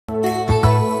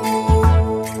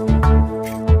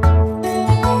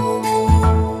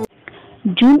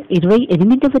June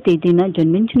 28వ తేదీన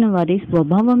జన్మించిన వారి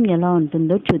స్వభావం ఎలా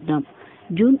ఉంటుందో చూద్దాం.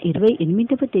 జూన్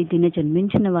 28వ తేదీన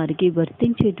జన్మించిన వారికి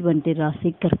వర్తించేటువంటి రాశి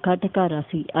కర్కాటక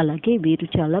రాశి. అలాగే వీరు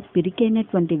చాలా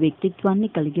పిరికైనటువంటి వ్యక్తిత్వాన్ని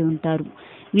కలిగి ఉంటారు.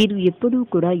 వీరు ఎప్పుడూ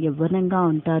కూడా యవ్వనంగా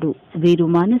ఉంటారు. వీరు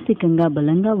మానసికంగా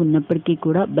బలంగా ఉన్నప్పటికీ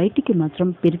కూడా బయటికి మాత్రం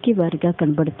పిరికి వారిగా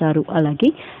కనబడతారు. అలాగే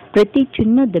ప్రతి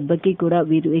చిన్న దెబ్బకి కూడా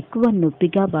వీరు ఎక్కువ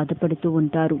నొప్పిగా బాధపడుతూ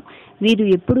ఉంటారు. వీరు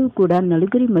ఎప్పుడూ కూడా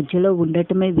నలుగురి మధ్యలో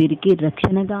ఉండటమే వీరికి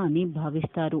రక్షణగా అని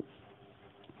భావిస్తారు.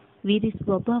 వీరి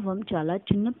స్వభావం చాలా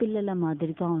చిన్నపిల్లల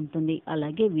మాదిరిగా ఉంటుంది.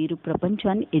 అలాగే వీరు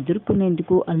ప్రపంచాన్ని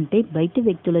ఎదుర్కొనేందుకు, అంటే బయటి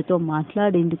వ్యక్తులతో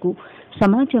మాట్లాడేందుకు,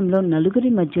 సమాజంలో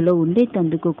నలుగురి మధ్యలో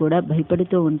ఉండేటందుకు కూడా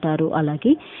భయపడుతూ ఉంటారు.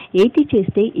 అలాగే ఏది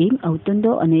చేస్తే ఏం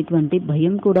అవుతుందో అనేటువంటి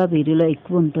భయం కూడా వీరిలో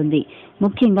ఎక్కువ ఉంటుంది.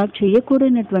 ముఖ్యంగా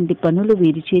చేయకూడనటువంటి పనులు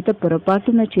వీరి చేత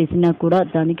పొరపాటున చేసినా కూడా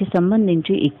దానికి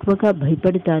సంబంధించి ఎక్కువగా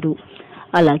భయపడతారు.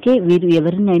 అలాగే వీరు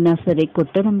ఎవరినైనా సరే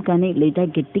కొట్టడం కానీ లేదా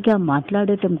గట్టిగా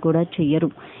మాట్లాడటం కూడా చెయ్యరు.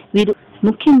 వీరు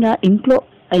ముఖ్యంగా ఇంట్లో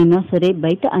అయినా సరే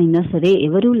బయట అయినా సరే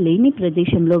ఎవరూ లేని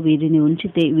ప్రదేశంలో వీరిని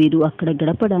ఉంచితే వీరు అక్కడ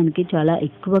గడపడానికి చాలా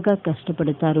ఎక్కువగా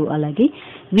కష్టపడతారు. అలాగే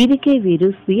వీరికే వీరు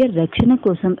స్వీయ రక్షణ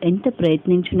కోసం ఎంత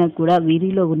ప్రయత్నించినా కూడా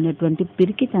వీరిలో ఉన్నటువంటి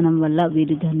పిరికితనం వల్ల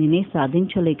వీరు దానిని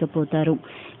సాధించలేకపోతారు.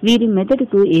 వీరి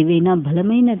మెదడుకు ఏవైనా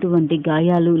బలమైనటువంటి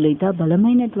గాయాలు లేదా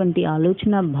బలమైనటువంటి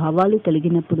ఆలోచన భావాలు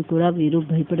కలిగినప్పుడు కూడా వీరు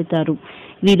భయపడతారు.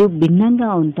 వీరు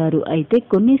భిన్నంగా ఉంటారు. అయితే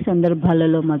కొన్ని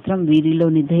సందర్భాలలో మాత్రం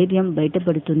వీరిలోని ధైర్యం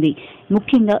బయటపడుతుంది.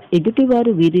 ముఖ్యంగా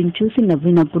ఎదుటివారు వీరిని చూసి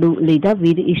నవ్వినప్పుడు లేదా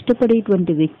వీరు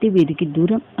ఇష్టపడేటువంటి వ్యక్తి వీరికి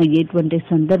దూరం అయ్యేటువంటి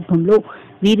సందర్భంలో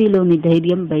వీరిలోని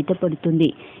ధైర్యం బయటపడుతుంది.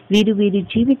 వీరు వీరి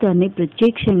జీవితాన్ని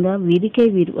ప్రత్యక్షంగా వీరికే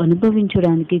వీరు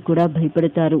అనుభవించడానికి కూడా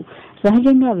భయపడతారు.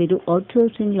 సహజంగా వీరు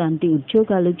అవుట్సోర్సింగ్ లాంటి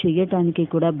ఉద్యోగాలు చేయటానికి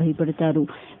కూడా భయపడతారు.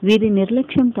 వీరి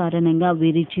నిర్లక్ష్యం కారణంగా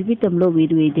వీరి జీవితంలో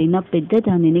వీరు ఏదైనా పెద్ద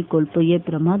దానిని కోల్పోయే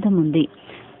ప్రమాదం ఉంది.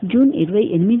 జూన్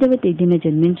 28వ తేదీన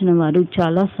జన్మించిన వారు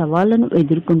చాలా సవాళ్లను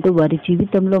ఎదుర్కొంటూ వారి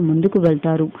జీవితంలో ముందుకు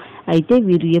వెళ్తారు. అయితే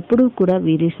వీరు ఎప్పుడూ కూడా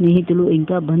వీరి స్నేహితులు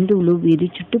ఇంకా బంధువులు వీరి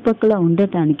చుట్టుపక్కల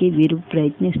ఉండటానికి వీరు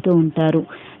ప్రయత్నిస్తూ ఉంటారు.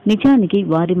 నిజానికి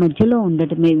వారి మధ్యలో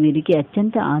ఉండటమే వీరికి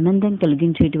అత్యంత ఆనందం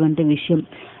కలిగించేటువంటి విషయం.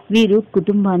 వీరు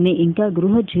కుటుంబాన్ని ఇంకా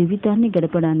గృహ జీవితాన్ని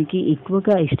గడపడానికి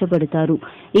ఎక్కువగా ఇష్టపడతారు.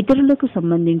 ఇతరులకు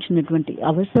సంబంధించినటువంటి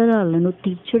అవసరాలను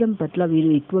తీర్చడం పట్ల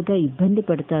వీరు ఎక్కువగా ఇబ్బంది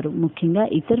పడతారు. ముఖ్యంగా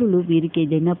ఇతరులు వీరికి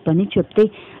ఏదైనా పని చెప్తే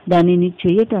దానిని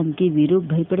చేయటానికి వీరు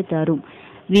భయపడతారు.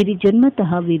 వీరి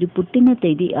జన్మతః వీరు పుట్టిన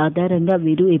తేదీ ఆధారంగా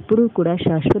వీరు ఎప్పుడూ కూడా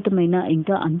శాశ్వతమైన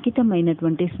ఇంకా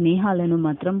అంకితమైనటువంటి స్నేహాలను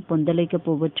మాత్రం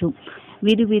పొందలేకపోవచ్చు.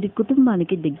 వీరి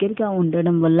కుటుంబానికి దగ్గరగా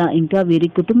ఉండడం వల్ల ఇంకా వీరి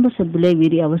కుటుంబ సభ్యులే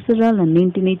వీరి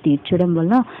అవసరాలన్నింటినీ తీర్చడం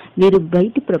వల్ల వీరు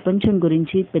బయటి ప్రపంచం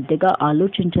గురించి పెద్దగా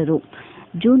ఆలోచించరు.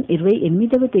 జూన్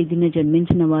 28వ తేదీన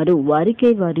జన్మించిన వారు వారికే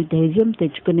వారి ధైర్యం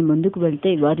తెచ్చుకొని ముందుకు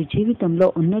వెళ్తే వారి జీవితంలో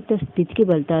ఉన్నత స్థితికి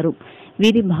వెళ్తారు.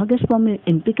 వీరి భాగస్వామి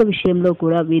ఎంపిక విషయంలో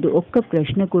కూడా వీరు ఒక్క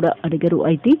ప్రశ్న కూడా అడగరు.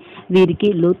 అయితే వీరికి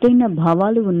లోతైన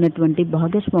భావాలు ఉన్నటువంటి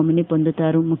భాగస్వామిని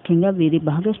పొందుతారు. ముఖ్యంగా వీరి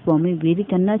భాగస్వామి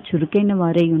వీరికన్నా చురుకైన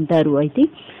వారై ఉంటారు. అయితే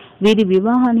వీరి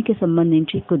వివాహానికి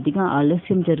సంబంధించి కొద్దిగా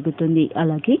ఆలస్యం జరుగుతుంది.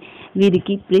 అలాగే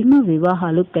వీరికి ప్రేమ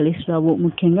వివాహాలు కలిసి రావు.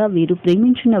 ముఖ్యంగా వీరు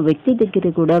ప్రేమించిన వ్యక్తి దగ్గర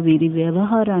కూడా వీరి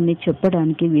వ్యవహారాన్ని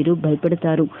చెప్పడానికి వీరు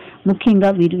భయపడతారు.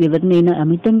 ముఖ్యంగా వీరు ఎవరినైనా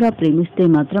అమితంగా ప్రేమిస్తే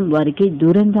మాత్రం వారికి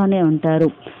దూరంగానే ఉంటారు.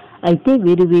 అయితే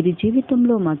వీరి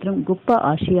జీవితంలో మాత్రం గొప్ప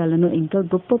ఆశయాలను ఇంకా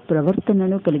గొప్ప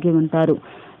ప్రవర్తనను కలిగి ఉంటారు.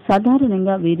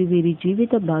 సాధారణంగా వీరి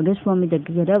జీవిత భాగస్వామి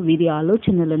దగ్గర వీరి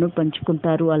ఆలోచనలను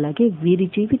పంచుకుంటారు. అలాగే వీరి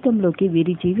జీవితంలోకి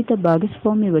వీరి జీవిత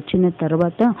భాగస్వామి వచ్చిన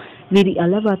తర్వాత వీరి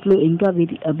అలవాట్లు ఇంకా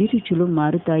వీరి అభిరుచులు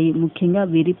మారుతాయి. ముఖ్యంగా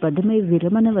వీరి పదవి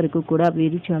విరమణ వరకు కూడా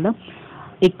వీరు చాలా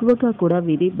ఎక్కువగా కూడా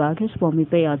వీరి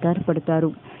భాగస్వామిపై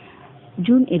ఆధారపడతారు.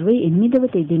 జూన్ 28వ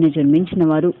తేదీన జన్మించిన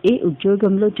వారు ఏ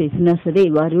ఉద్యోగంలో చేసినా సరే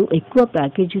వారు ఎక్కువ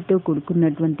ప్యాకేజీతో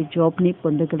కూడుకున్నటువంటి జాబ్ని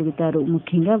పొందగలుగుతారు.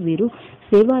 ముఖ్యంగా వీరు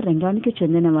సేవా రంగానికి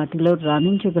చెందిన వాటిలో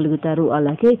రాణించగలుగుతారు.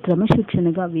 అలాగే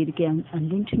క్రమశిక్షణగా వీరికి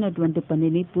అందించినటువంటి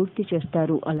పనిని పూర్తి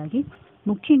చేస్తారు. అలాగే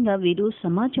ముఖ్యంగా వీరు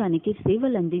సమాజానికి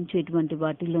సేవలు అందించేటువంటి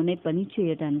వాటిలోనే పని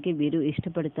చేయడానికి వీరు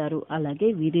ఇష్టపడతారు. అలాగే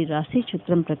వీరి రాశి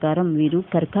చక్రం ప్రకారం వీరు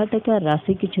కర్కాటక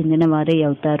రాశికి చెందిన వారే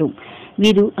అవుతారు.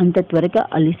 వీరు అంత త్వరగా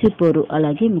అలసిపోరు.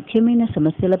 అలాగే ముఖ్యమైన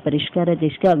సమస్యల పరిష్కార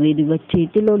దిశగా వీరి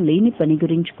చేతిలో లేని పని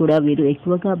గురించి కూడా వీరు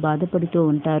ఎక్కువగా బాధపడుతూ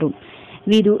ఉంటారు.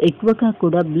 వీరు ఎక్కువగా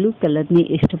కూడా బ్లూ కలర్ని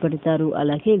ఇష్టపడతారు.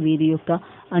 అలాగే వీరి యొక్క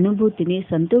అనుభూతిని,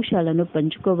 సంతోషాలను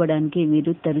పంచుకోవడానికి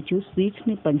వీరు తరచూ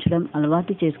స్వీట్స్ని పంచడం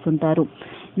అలవాటు చేసుకుంటారు.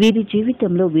 వీరి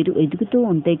జీవితంలో వీరు ఎదుగుతూ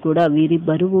ఉంటే కూడా వీరి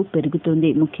బరువు పెరుగుతుంది.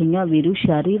 ముఖ్యంగా వీరు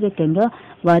శారీరకంగా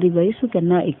వారి వయసు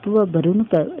కన్నా ఎక్కువ బరువును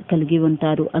కలిగి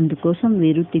ఉంటారు. అందుకోసం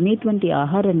వీరు తినేటువంటి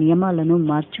ఆహార నియమాలను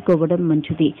మార్చుకోవడం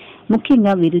మంచిది.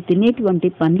 ముఖ్యంగా వీరు తినేటువంటి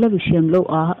పండ్ల విషయంలో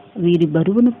వీరి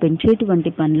బరువును పెంచేటువంటి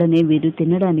పండ్లనే వీరు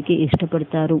తినడానికి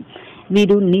ఇష్టపడతారు.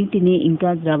 వీరు నీటిని, ఇంకా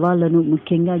ద్రవాలను,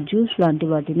 ముఖ్యంగా జ్యూస్ లాంటి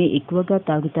వాటిని ఎక్కువగా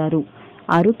తాగుతారు.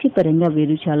 ఆరోగ్యపరంగా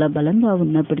వీరు చాలా బలంగా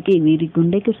ఉన్నప్పటికీ వీరి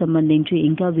గుండెకు సంబంధించి,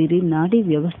 ఇంకా వీరి నాడీ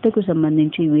వ్యవస్థకు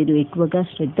సంబంధించి వీరు ఎక్కువగా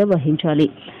శ్రద్ధ వహించాలి.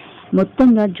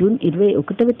 మొత్తంగా జూన్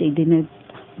 21వ తేదీన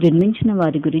జన్మించిన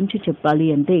వారి గురించి చెప్పాలి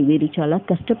అంటే వీరు చాలా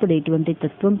కష్టపడేటువంటి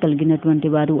తత్వం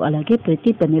కలిగినటువంటి వారు. అలాగే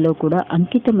ప్రతి పనిలో కూడా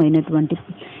అంకితమైనటువంటి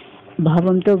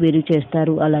భావంతో వీరు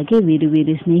చేస్తారు. అలాగే వీరు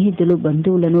వీరి స్నేహితులు,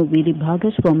 బంధువులను, వీరి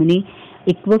భాగస్వామిని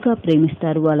ఎక్కువగా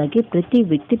ప్రేమిస్తారు. అలాగే ప్రతి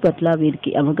వ్యక్తి పట్ల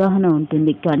వీరికి అవగాహన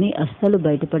ఉంటుంది, కానీ అస్సలు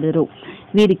బయటపడరు.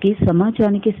 వీరికి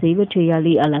సమాజానికి సేవ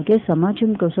చేయాలి, అలాగే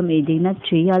సమాజం కోసం ఏదైనా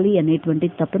చేయాలి అనేటువంటి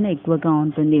తపన ఎక్కువగా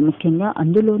ఉంటుంది. ముఖ్యంగా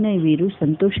అందులోనే వీరు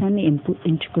సంతోషాన్ని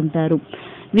ఎంచుకుంటారు.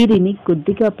 వీరిని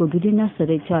కొద్దిగా పొగిడినా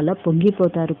సరే చాలా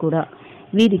పొంగిపోతారు కూడా.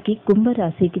 వీరికి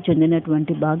కుంభరాశికి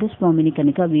చెందినటువంటి భాగస్వామిని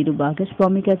కనుక వీరు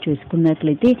భాగస్వామిగా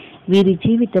చేసుకున్నట్లయితే వీరి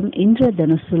జీవితం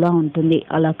ఇంద్రధనుస్సులా ఉంటుంది.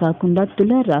 అలా కాకుండా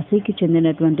తుల రాశికి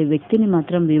చెందినటువంటి వ్యక్తిని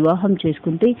మాత్రం వివాహం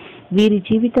చేసుకుంటే వీరి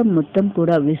జీవితం మొత్తం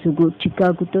కూడా విసుగు,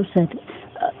 చికాకుతో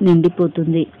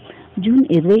నిండిపోతుంది. జూన్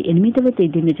 28వ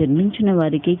తేదీన జన్మించిన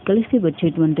వారికి కలిసి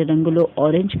వచ్చేటువంటి రంగులో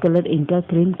ఆరెంజ్ కలర్, ఇంకా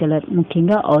క్రీమ్ కలర్.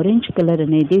 ముఖ్యంగా ఆరెంజ్ కలర్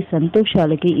అనేది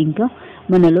సంతోషాలకి, ఇంకా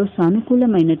మనలో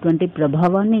సానుకూలమైనటువంటి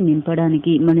ప్రభావాన్ని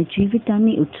నింపడానికి, మన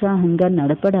జీవితాన్ని ఉత్సాహంగా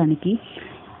నడపడానికి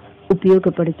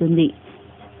ఉపయోగపడుతుంది.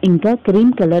 ఇంకా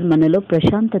క్రీమ్ కలర్ మనలో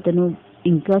ప్రశాంతతను,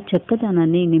 ఇంకా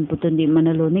చక్కదనాన్ని నింపుతుంది.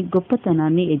 మనలోని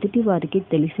గొప్పతనాన్ని ఎదుటి వారికి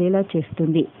తెలిసేలా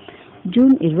చేస్తుంది.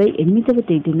 జూన్ 28వ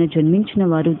తేదీన జన్మించిన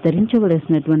వారు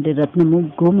ధరించవలసినటువంటి రత్నము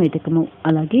గోమేతకము.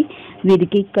 అలాగే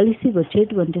వీరికి కలిసి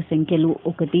వచ్చేటువంటి సంఖ్యలు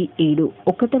 1, 7.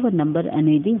 1వ నంబర్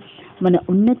అనేది మన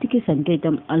ఉన్నతికి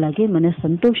సంకేతం, అలాగే మన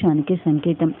సంతోషానికి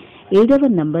సంకేతం. 7వ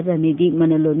నంబర్ అనేది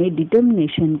మనలోని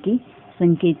డిటర్మినేషన్కి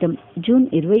సంకేతం. జూన్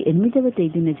 28వ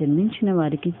తేదీన జన్మించిన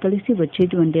వారికి కలిసి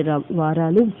వచ్చేటువంటి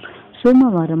వారాలు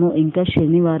సోమవారము, ఇంకా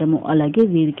శనివారము. అలాగే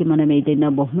వీరికి మనం ఏదైనా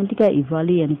బహుమతిగా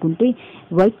ఇవ్వాలి అనుకుంటే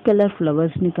వైట్ కలర్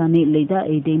ఫ్లవర్స్ని కానీ, లేదా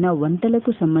ఏదైనా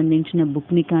వంటలకు సంబంధించిన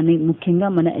బుక్ని కానీ, ముఖ్యంగా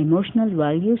మన ఎమోషనల్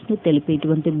వాల్యూస్ని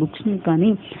తెలిపేటువంటి బుక్స్ని కానీ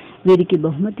వీరికి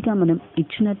బహుమతిగా మనం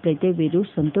ఇచ్చినట్లయితే వీరు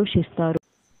సంతోషిస్తారు.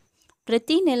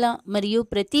 ప్రతి నెల మరియు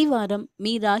ప్రతి వారం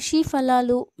మీ రాశి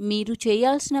ఫలాలు, మీరు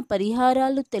చేయాల్సిన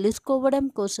పరిహారాలు తెలుసుకోవడం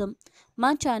కోసం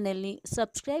మా ఛానల్ని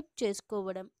సబ్స్క్రైబ్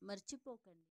చేసుకోవడం మర్చిపోకండి.